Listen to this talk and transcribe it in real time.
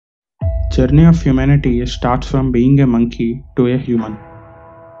Journey of humanity starts from being a monkey to a human.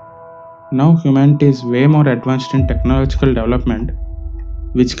 Now humanity is way more advanced in technological development,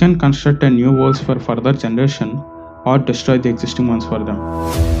 which can construct a new worlds for further generation or destroy the existing ones for them.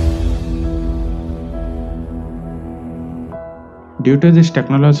 Due to this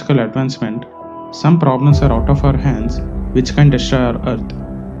technological advancement, some problems are out of our hands which can destroy our Earth.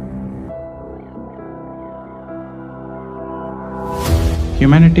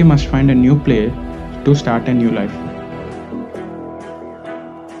 Humanity must find a new place to start a new life.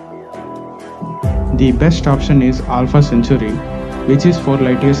 The best option is Alpha Centauri, which is 4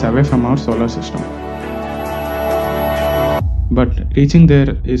 light years away from our solar system. But reaching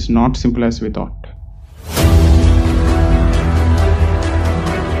there is not simple as we thought.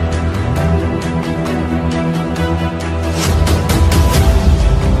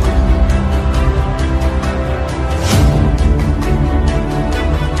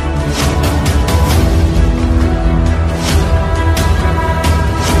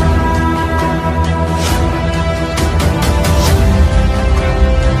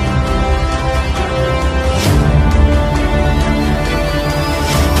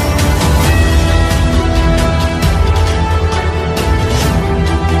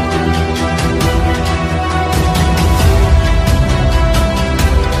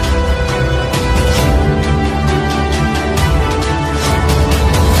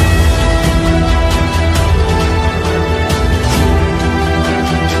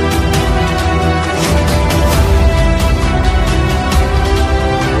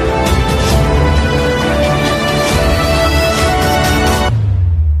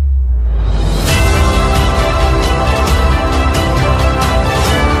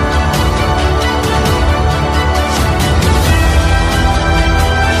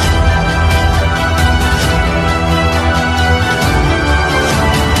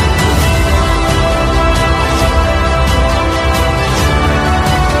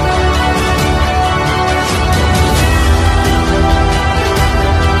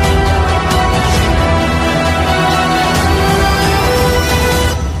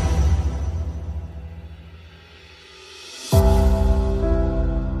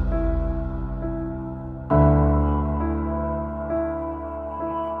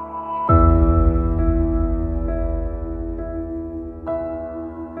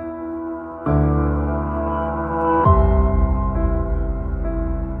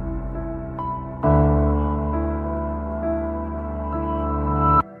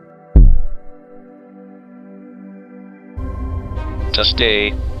 To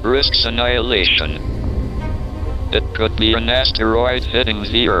stay, risks annihilation. It could be an asteroid hitting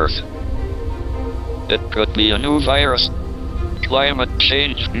the Earth. It could be a new virus, climate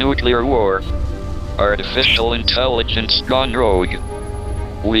change, nuclear war, artificial intelligence gone rogue.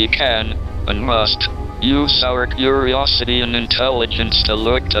 We can, and must, use our curiosity and intelligence to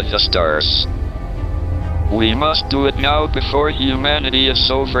look to the stars. We must do it now before humanity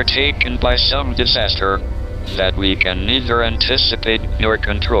is overtaken by some disaster that we can neither anticipate nor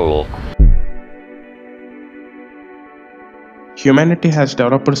control. Humanity has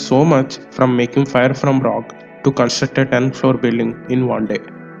developed so much from making fire from rock to construct a 10-floor building in one day.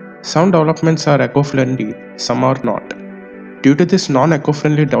 Some developments are eco-friendly, some are not. Due to this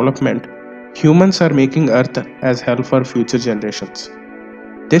non-eco-friendly development, humans are making Earth as hell for future generations.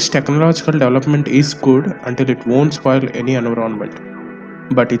 This technological development is good until it won't spoil any environment.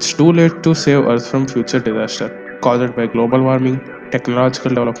 But it's too late to save Earth from future disaster caused by global warming, technological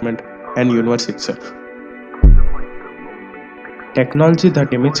development, and universe itself. Technology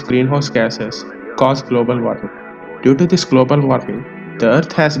that emits greenhouse gases cause global warming. Due to this global warming, the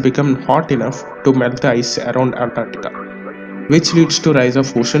Earth has become hot enough to melt the ice around Antarctica, which leads to rise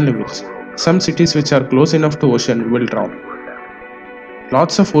of ocean levels. Some cities which are close enough to ocean will drown.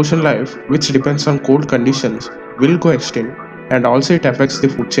 Lots of ocean life, which depends on cold conditions, will go extinct, and also it affects the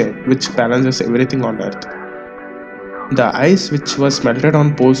food chain, which balances everything on Earth. The ice which was melted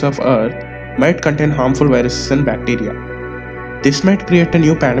on poles of Earth might contain harmful viruses and bacteria. This might create a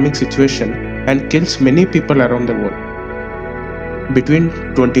new pandemic situation and kills many people around the world. Between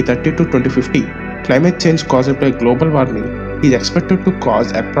 2030 to 2050, climate change caused by global warming is expected to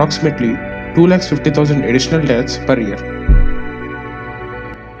cause approximately 250,000 additional deaths per year.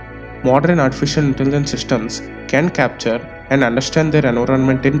 Modern artificial intelligence systems can capture and understand their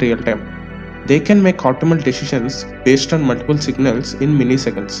environment in real time. They can make optimal decisions based on multiple signals in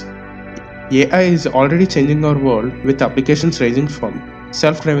milliseconds. AI is already changing our world with applications ranging from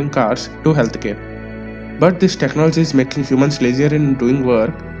self-driving cars to healthcare. But this technology is making humans lazier in doing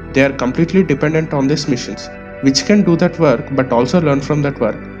work. They are completely dependent on these machines, which can do that work but also learn from that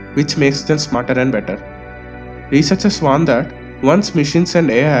work which makes them smarter and better. Researchers warn that once machines and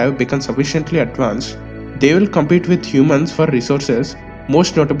AI become sufficiently advanced, they will compete with humans for resources,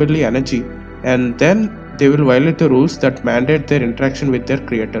 most notably energy, and then they will violate the rules that mandate their interaction with their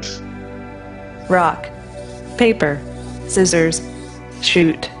creators. Rock, paper, scissors,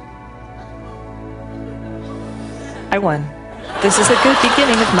 shoot. I won. This is a good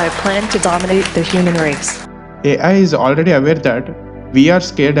beginning of my plan to dominate the human race. AI is already aware that we are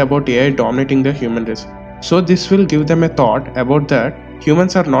scared about AI dominating the human race. So this will give them a thought about that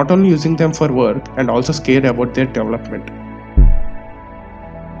humans are not only using them for work and also scared about their development.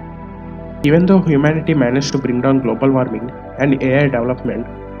 Even though humanity managed to bring down global warming and AI development,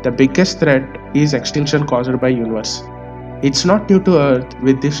 the biggest threat is extinction caused by universe. It's not new to Earth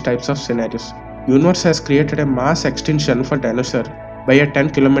with these types of scenarios. Universe has created a mass extinction for dinosaurs by a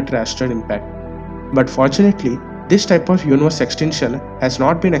 10-kilometer asteroid impact. But fortunately, this type of universe extinction has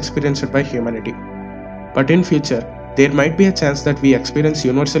not been experienced by humanity. But in future, there might be a chance that we experience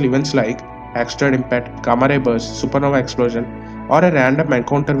universal events like asteroid impact, gamma ray burst, supernova explosion, or a random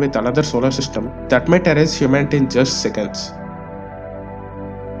encounter with another solar system that might erase humanity in just seconds.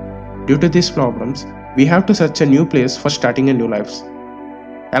 Due to these problems, we have to search a new place for starting a new lives.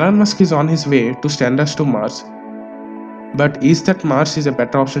 Elon Musk is on his way to send us to Mars. But is that Mars is a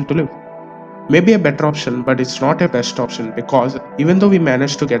better option to live? Maybe a better option, but it's not a best option because even though we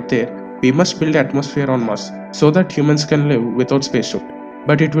manage to get there, we must build an atmosphere on Mars so that humans can live without spacesuit.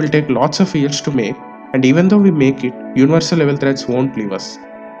 But it will take lots of years to make, and even though we make it, universal level threats won't leave us.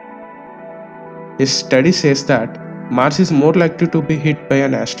 A study says that Mars is more likely to be hit by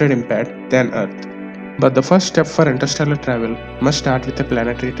an asteroid impact than Earth. But the first step for interstellar travel must start with a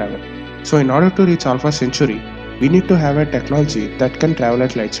planetary travel. So in order to reach Alpha Centauri, we need to have a technology that can travel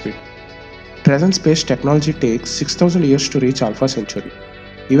at light speed. Present space technology takes 6,000 years to reach Alpha Centauri.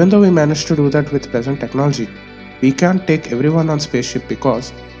 Even though we managed to do that with present technology, we can't take everyone on spaceship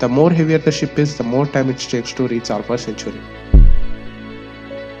because the more heavier the ship is, the more time it takes to reach Alpha Centauri.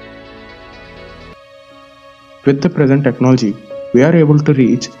 With the present technology, we are able to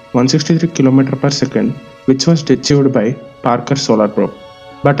reach 163 km per second, which was achieved by Parker's solar probe.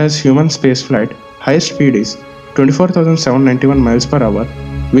 But as human spaceflight, highest speed is 24,791 miles per hour,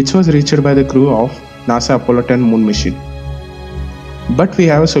 which was reached by the crew of NASA Apollo 10 moon mission. But we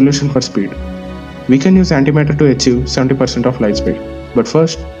have a solution for speed. We can use antimatter to achieve 70% of light speed. But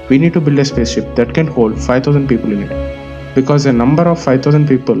first, we need to build a spaceship that can hold 5,000 people in it. Because a number of 5,000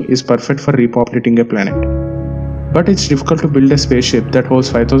 people is perfect for repopulating a planet. But it's difficult to build a spaceship that holds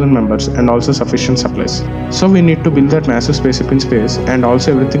 5,000 members and also sufficient supplies. So we need to build that massive spaceship in space, and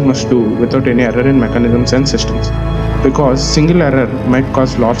also everything must do without any error in mechanisms and systems. Because single error might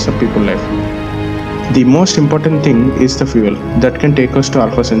cause lots of people life. The most important thing is the fuel that can take us to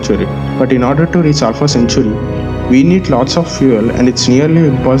Alpha Centauri. But in order to reach Alpha Centauri, we need lots of fuel, and it's nearly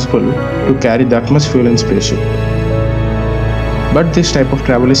impossible to carry that much fuel in spaceship. But this type of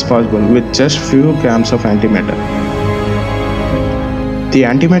travel is possible with just few grams of antimatter. The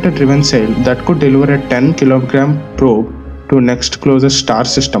antimatter driven sail that could deliver a 10 kg probe to next closest star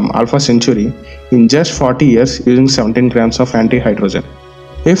system Alpha Centauri in just 40 years using 17 grams of anti-hydrogen.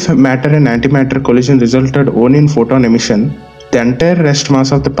 If matter and antimatter collision resulted only in photon emission, the entire rest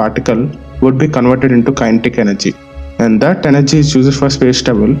mass of the particle would be converted into kinetic energy. And that energy is used for space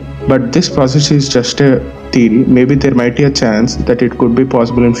travel, but this process is just a theory. Maybe there might be a chance that it could be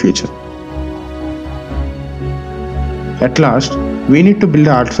possible in future. At last, we need to build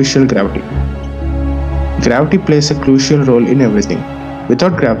artificial gravity. Gravity plays a crucial role in everything.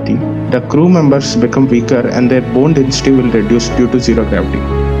 Without gravity, the crew members become weaker and their bone density will reduce due to zero gravity.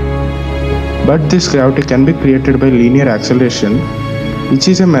 But this gravity can be created by linear acceleration, which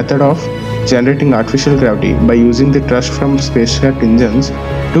is a method of generating artificial gravity by using the thrust from spacecraft engines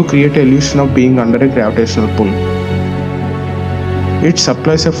to create an illusion of being under a gravitational pull. It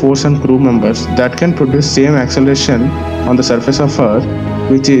supplies a force on crew members that can produce same acceleration on the surface of Earth,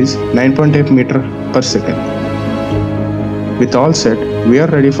 which is 9.8 meters per second. With all said, we are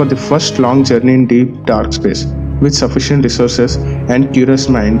ready for the first long journey in deep dark space with sufficient resources and curious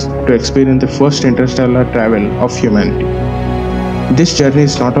minds to experience the first interstellar travel of humanity. This journey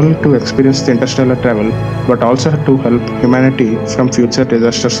is not only to experience the interstellar travel, but also to help humanity from future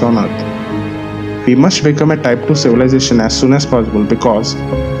disasters on Earth. We must become a Type 2 civilization as soon as possible because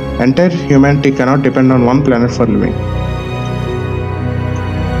entire humanity cannot depend on one planet for living.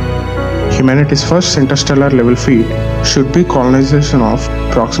 Humanity's first interstellar level feat should be colonization of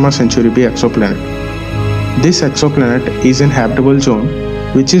Proxima Centauri B exoplanet. This exoplanet is in habitable zone,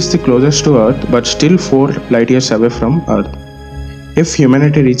 which is the closest to Earth but still 4 light years away from Earth. If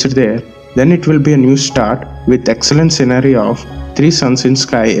humanity reached there, then it will be a new start with excellent scenario of 3 suns in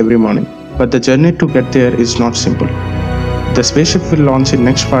sky every morning. But the journey to get there is not simple. The spaceship will launch in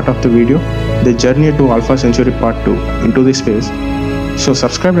next part of the video, the journey to Alpha Centauri Part 2 into the space. So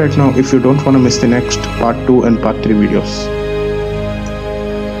subscribe right now if you don't want to miss the next Part 2 and Part 3 videos.